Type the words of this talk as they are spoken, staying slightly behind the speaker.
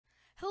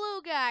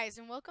Hello guys,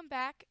 and welcome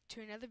back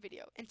to another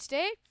video. And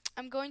today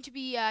I'm going to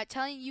be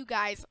telling you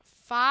guys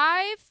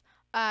 5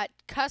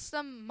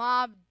 custom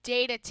mob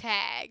data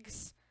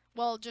tags.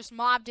 Well, just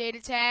mob data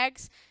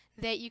tags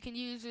that you can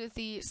use with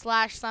the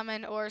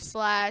 /summon or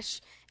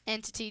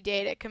 /entity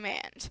data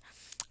command.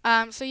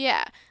 And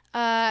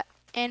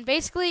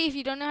basically if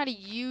you don't know how to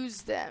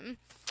use them,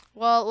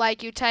 well,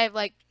 like you type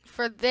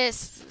for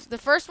this, the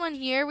first one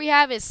here we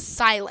have is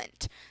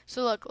silent.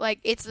 So look,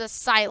 it's the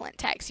silent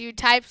tag. So you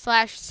type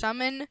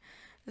 /summon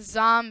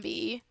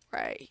zombie,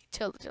 right,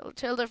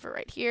 tilde for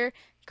right here,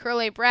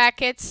 curly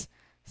brackets,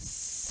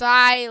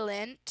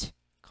 silent,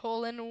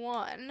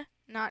 :1,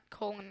 not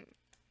colon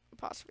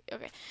apostrophe.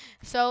 Okay,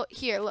 so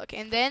here, look,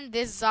 and then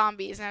this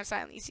zombie is now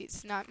silent. You see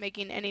it's not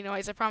making any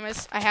noise. I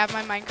promise I have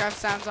my Minecraft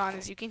sounds on,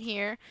 as you can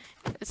hear.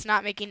 It's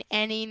not making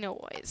any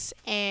noise.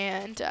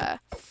 And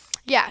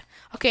yeah,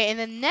 okay, and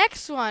the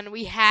next one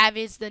we have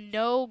is the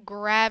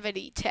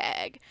NoGravity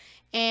tag.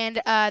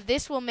 And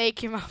this will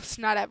make your mouse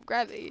not have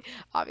gravity,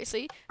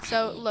 obviously.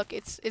 So look,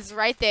 it's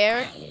right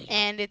there,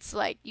 and it's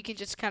like you can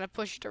just kind of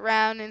push it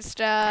around and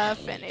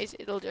stuff, and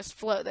it'll just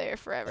float there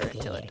forever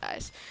until it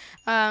dies.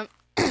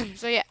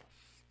 So yeah,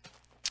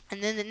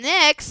 and then the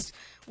next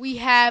we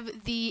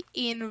have the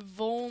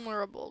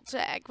Invulnerable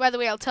tag. By the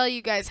way, I'll tell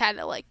you guys how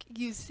to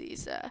use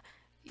these.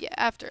 Yeah,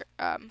 after.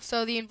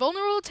 So the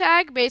Invulnerable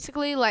tag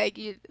basically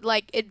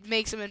it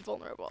makes them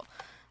invulnerable.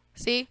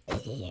 See?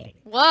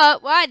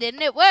 What? Why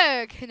didn't it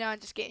work? No,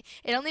 I'm just kidding.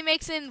 It only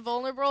makes it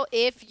invulnerable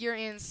if you're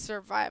in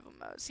survival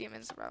mode. See, I'm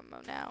in survival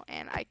mode now,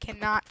 and I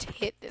cannot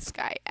hit this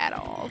guy at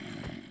all.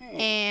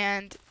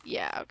 And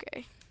yeah,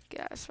 okay.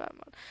 Yeah, survival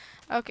mode.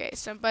 Okay,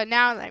 so but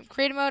now that I'm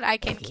creative mode, I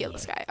can kill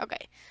this guy.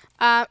 Okay.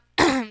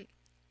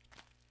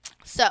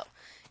 So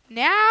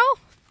now,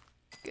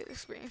 good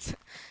experience.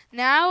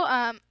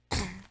 Now,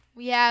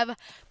 we have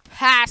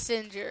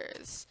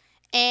passengers.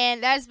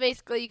 And that's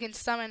basically, you can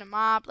summon a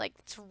mob like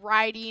it's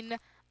riding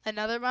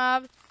another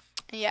mob.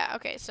 And yeah,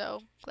 okay,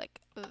 so click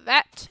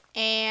that,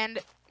 and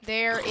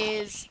there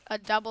is a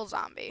double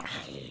zombie.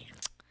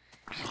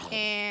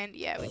 And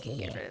yeah, we can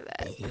get rid of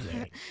that.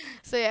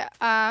 So yeah,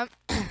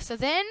 so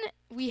then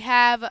we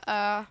have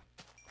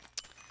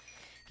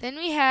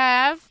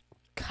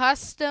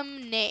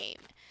CustomName,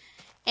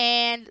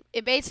 and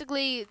it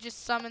basically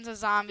just summons a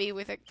zombie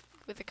with a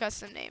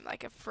custom name,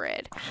 like a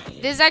Fred.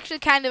 This is actually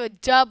kind of a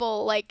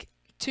double,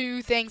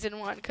 two things in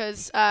one,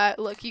 because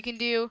look, you can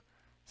do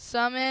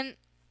summon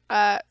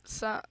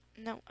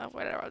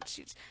whatever, I'll just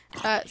use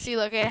see,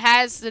 look, it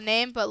has the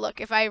name, but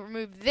look, if I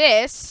remove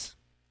this,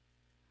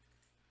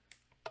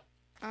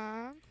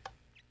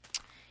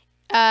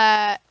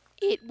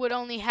 it would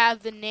only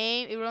have the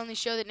name. It would only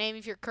show the name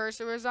if your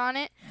cursor was on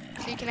it.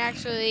 So you can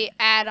actually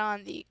add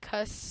on the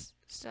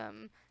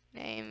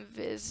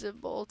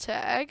CustomNameVisible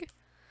tag,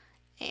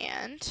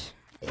 and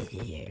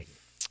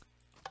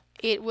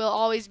it will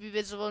always be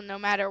visible no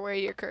matter where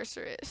your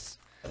cursor is.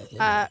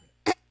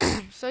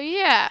 So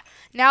yeah,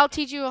 now I'll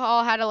teach you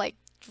all how to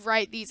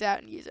write these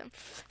out and use them.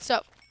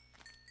 So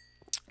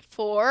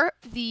for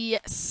the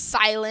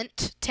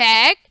silent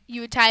tag,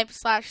 you would type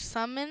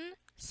 /summon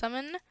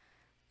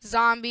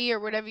zombie or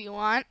whatever you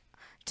want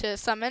to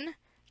summon,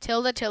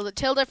 tilde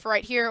for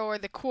right here, or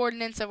the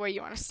coordinates of where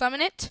you want to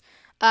summon it,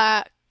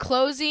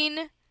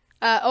 opening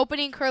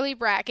curly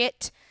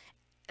bracket,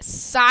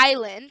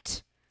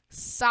 silent,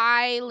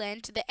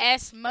 the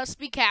S must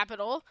be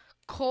capital,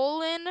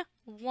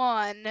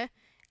 :1,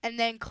 and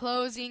then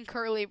closing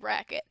curly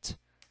bracket,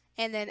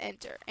 and then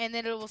enter. And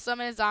then it will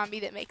summon a zombie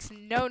that makes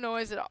no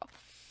noise at all.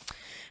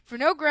 For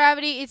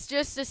NoGravity, it's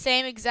just the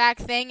same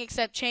exact thing,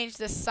 except change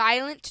the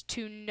silent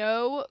to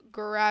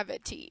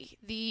NoGravity.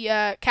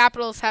 The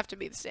capitals have to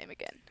be the same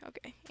again.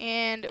 Okay.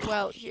 And,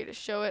 well, here to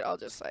show it, I'll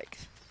just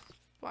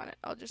spawn it.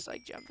 I'll just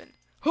jump in.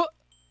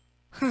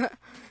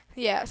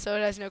 Yeah, so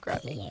it has no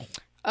gravity.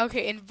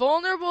 Okay,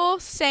 invulnerable,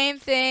 same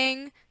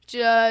thing,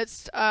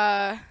 just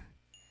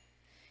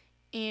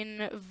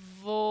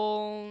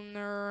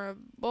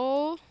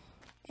invulnerable,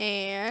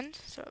 and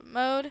so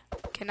mode,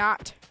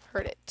 cannot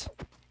hurt it.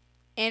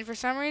 And for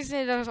some reason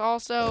it is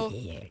also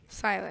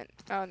silent.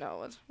 Oh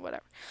no,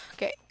 whatever.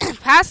 Okay,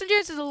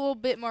 passengers is a little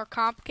bit more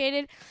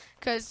complicated,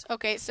 because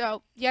okay,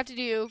 so you have to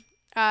do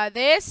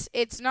this.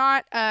 It's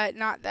not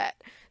that.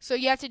 So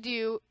you have to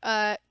do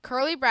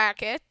curly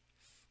bracket,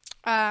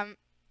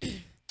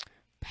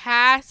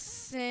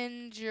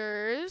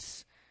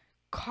 passengers,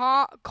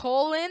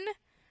 colon,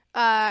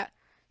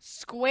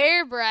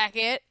 square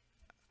bracket,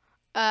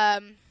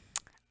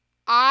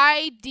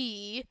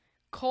 ID,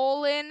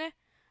 colon,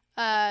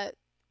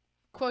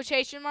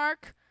 quotation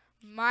mark,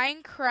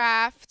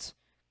 Minecraft,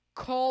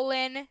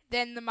 colon,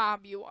 then the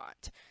mob you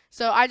want.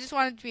 So I just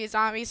wanted to be a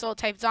zombie, so I'll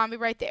type zombie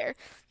right there.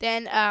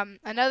 Then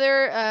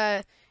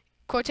another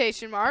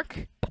quotation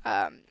mark,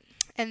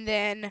 and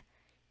then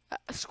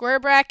a square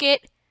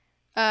bracket,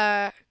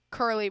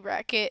 curly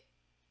bracket.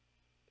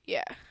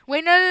 Yeah.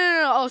 Wait,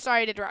 no. Oh,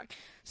 sorry, I did it wrong.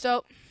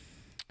 So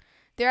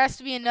there has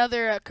to be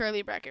another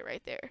curly bracket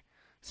right there.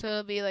 So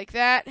it'll be like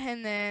that,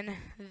 and then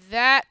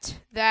that.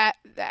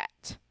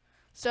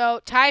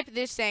 So type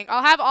this thing.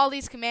 I'll have all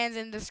these commands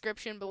in the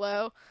description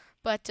below,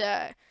 but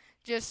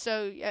just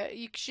so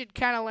you should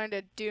kind of learn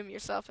to do them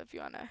yourself if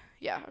you wanna.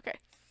 Yeah, okay.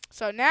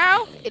 So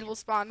now it will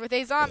spawn with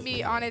a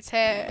zombie on its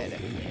head.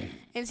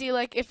 And see,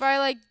 like, if I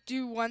like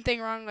do one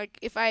thing wrong, like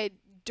if I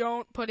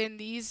don't put in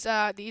these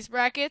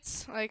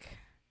brackets, like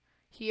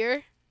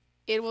here,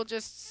 it will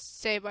just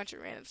say a bunch of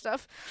random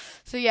stuff.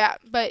 So yeah,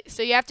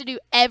 so you have to do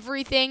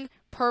everything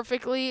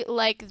perfectly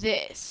like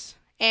this.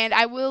 And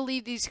I will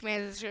leave these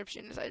commands in the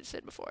description, as I just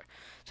said before.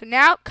 So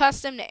now,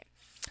 custom name.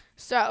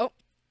 So,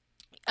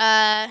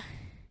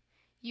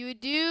 you would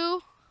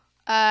do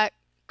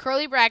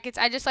curly brackets.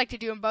 I just like to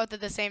do them both at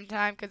the same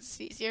time because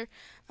it's easier.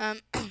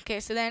 Okay,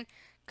 so then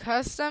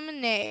custom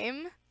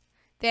name,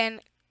 then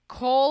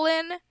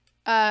colon,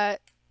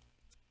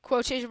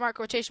 quotation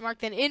mark,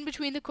 then in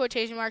between the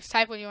quotation marks,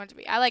 type what you want it to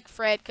be. I like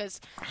Fred because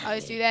I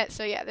always do that.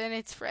 So yeah, then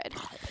it's Fred.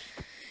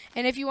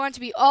 And if you want it to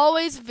be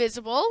always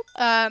visible,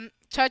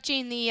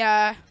 touching the,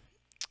 I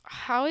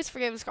always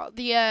forget what it's called,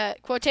 the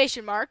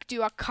quotation mark,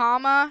 do a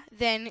comma,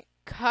 then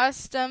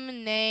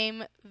custom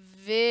name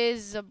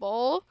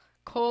visible,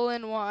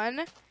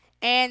 :1,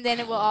 and then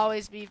it will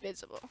always be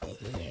visible.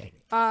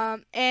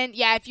 And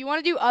yeah, if you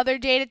want to do other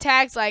data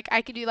tags, like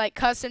I could do like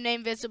custom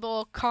name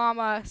visible,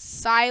 comma,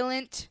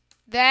 silent,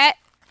 that,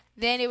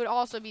 then it would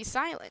also be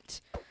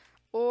silent.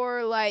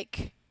 Or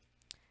like,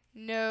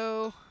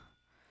 no.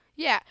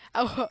 Yeah.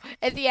 Oh,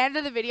 at the end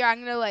of the video, I'm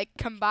gonna like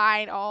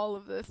combine all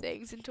of the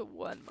things into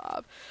one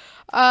mob.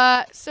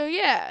 So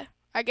yeah,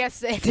 I guess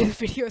the end of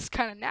the video is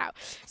kind of now.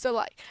 So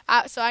like,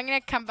 so I'm gonna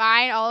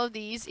combine all of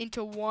these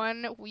into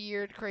one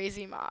weird,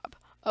 crazy mob.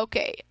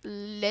 Okay,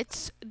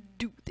 let's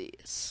do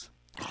this.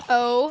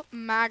 Oh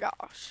my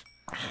gosh!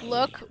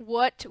 Look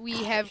what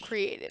we have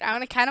created.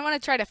 I kind of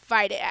want to try to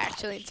fight it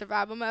actually in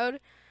survival mode.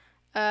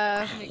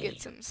 Let me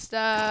get some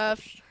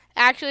stuff.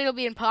 Actually, it'll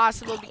be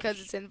impossible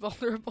because it's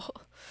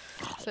invulnerable.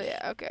 So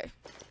yeah, okay.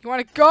 You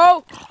want to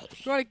go?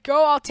 You want to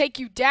go? I'll take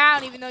you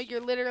down, even though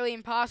you're literally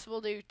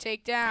impossible to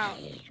take down.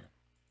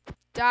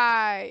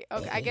 Die.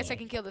 Okay, I guess I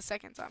can kill the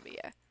second zombie,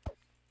 yeah.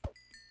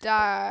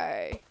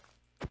 Die.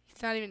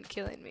 He's not even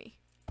killing me.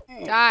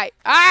 Die.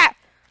 Ah!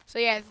 So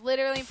yeah, it's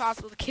literally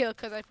impossible to kill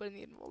because I put in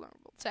the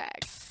invulnerable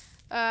tag.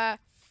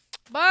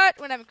 But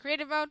when I'm in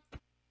creative mode,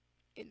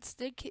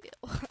 instant kill.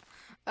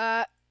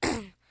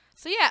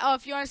 So yeah, oh,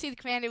 if you want to see the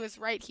command, it was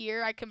right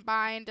here. I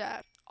combined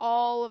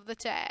all of the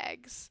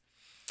tags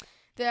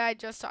that I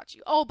just taught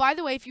you. Oh, by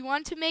the way, if you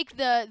want to make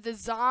the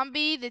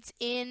zombie that's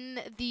in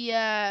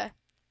the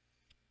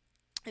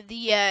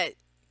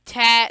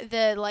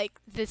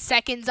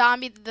second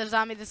zombie, the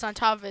zombie that's on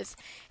top of his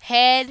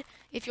head,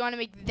 if you want to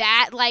make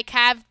that like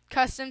have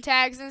custom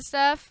tags and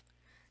stuff,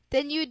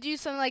 then you would do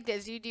something like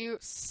this. You do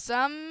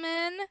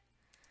summon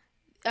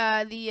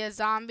the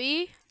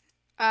zombie,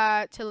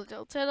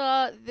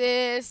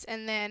 this,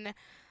 and then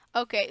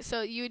okay,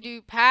 so you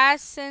do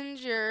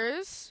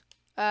passengers,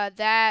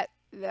 that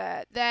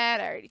I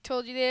already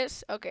told you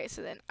this. Okay,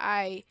 so then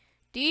ID,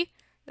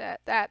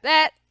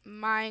 that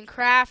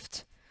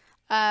Minecraft,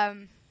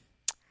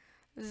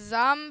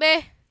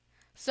 zombie.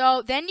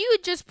 So then you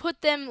would just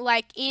put them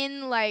like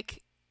in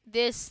like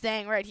this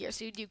thing right here.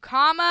 So you do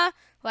comma,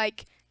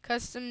 like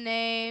custom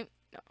name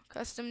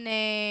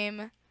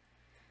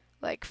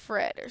like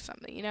Fred or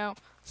something, you know.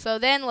 So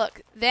then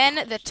look,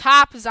 then the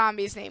top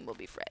zombie's name will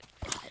be Fred.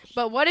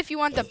 But what if you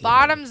want the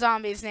bottom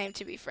zombie's name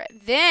to be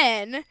Fred?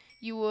 Then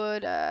you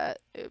would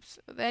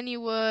then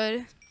you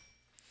would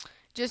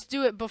just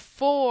do it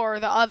before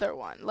the other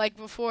one, like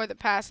before the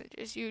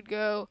passengers. You'd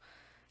go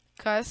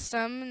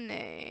custom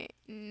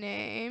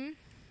name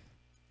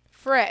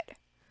Fred,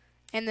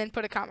 and then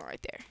put a comma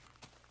right there.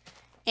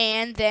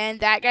 And then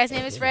that guy's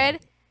name is Fred,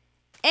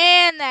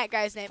 and that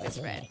guy's name is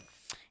Fred.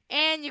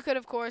 And you could,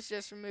 of course,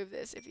 just remove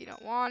this if you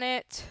don't want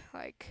it,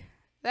 like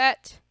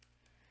that.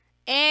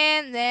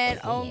 And then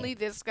only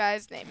this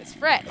guy's name is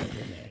Fred.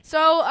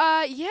 So,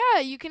 yeah,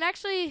 you can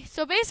actually,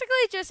 so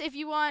basically just if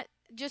you want,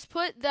 just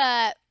put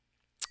the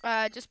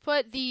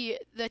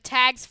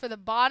tags for the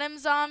bottom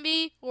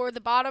zombie or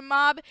the bottom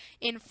mob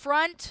in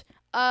front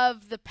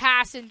of the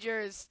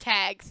passenger's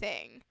tag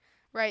thing.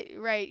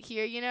 Right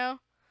here, you know?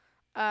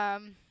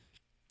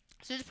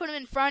 So just put them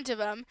in front of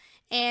them,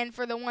 and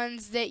for the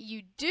ones that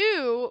you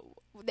do,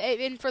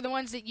 and for the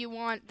ones that you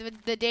want,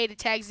 the data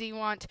tags that you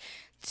want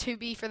to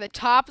be for the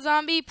top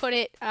zombie, put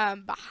it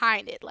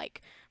behind it.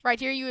 Like right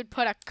here, you would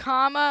put a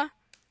comma,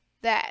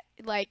 that,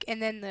 like,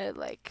 and then the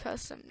like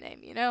custom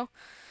name, you know.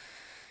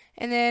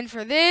 And then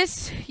for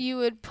this, you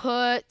would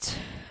put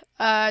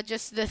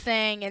just the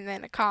thing, and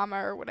then a comma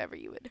or whatever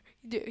you would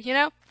do, you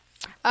know.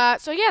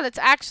 So yeah, that's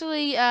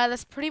actually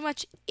that's pretty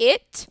much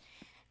it.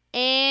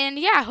 And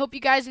yeah, I hope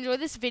you guys enjoyed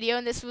this video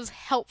and this was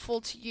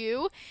helpful to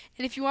you.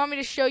 And if you want me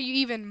to show you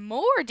even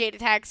more data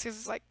tags, because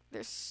it's like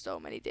there's so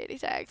many data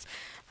tags,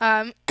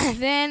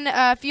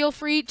 then feel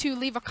free to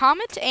leave a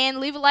comment and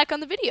leave a like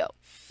on the video.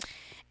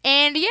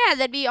 And yeah,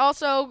 that'd be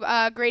also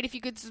great if you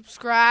could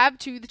subscribe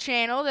to the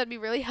channel. That'd be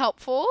really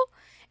helpful.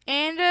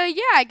 And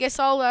yeah, I guess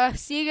I'll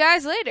see you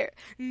guys later.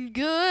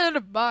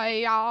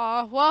 Goodbye.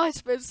 Well,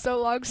 it's been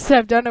so long since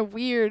I've done a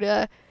weird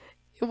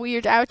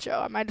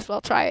outro. I might as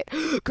well try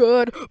it.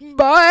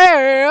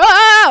 Goodbye.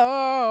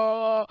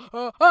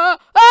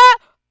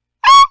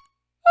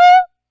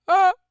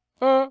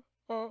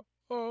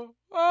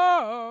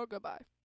 Goodbye.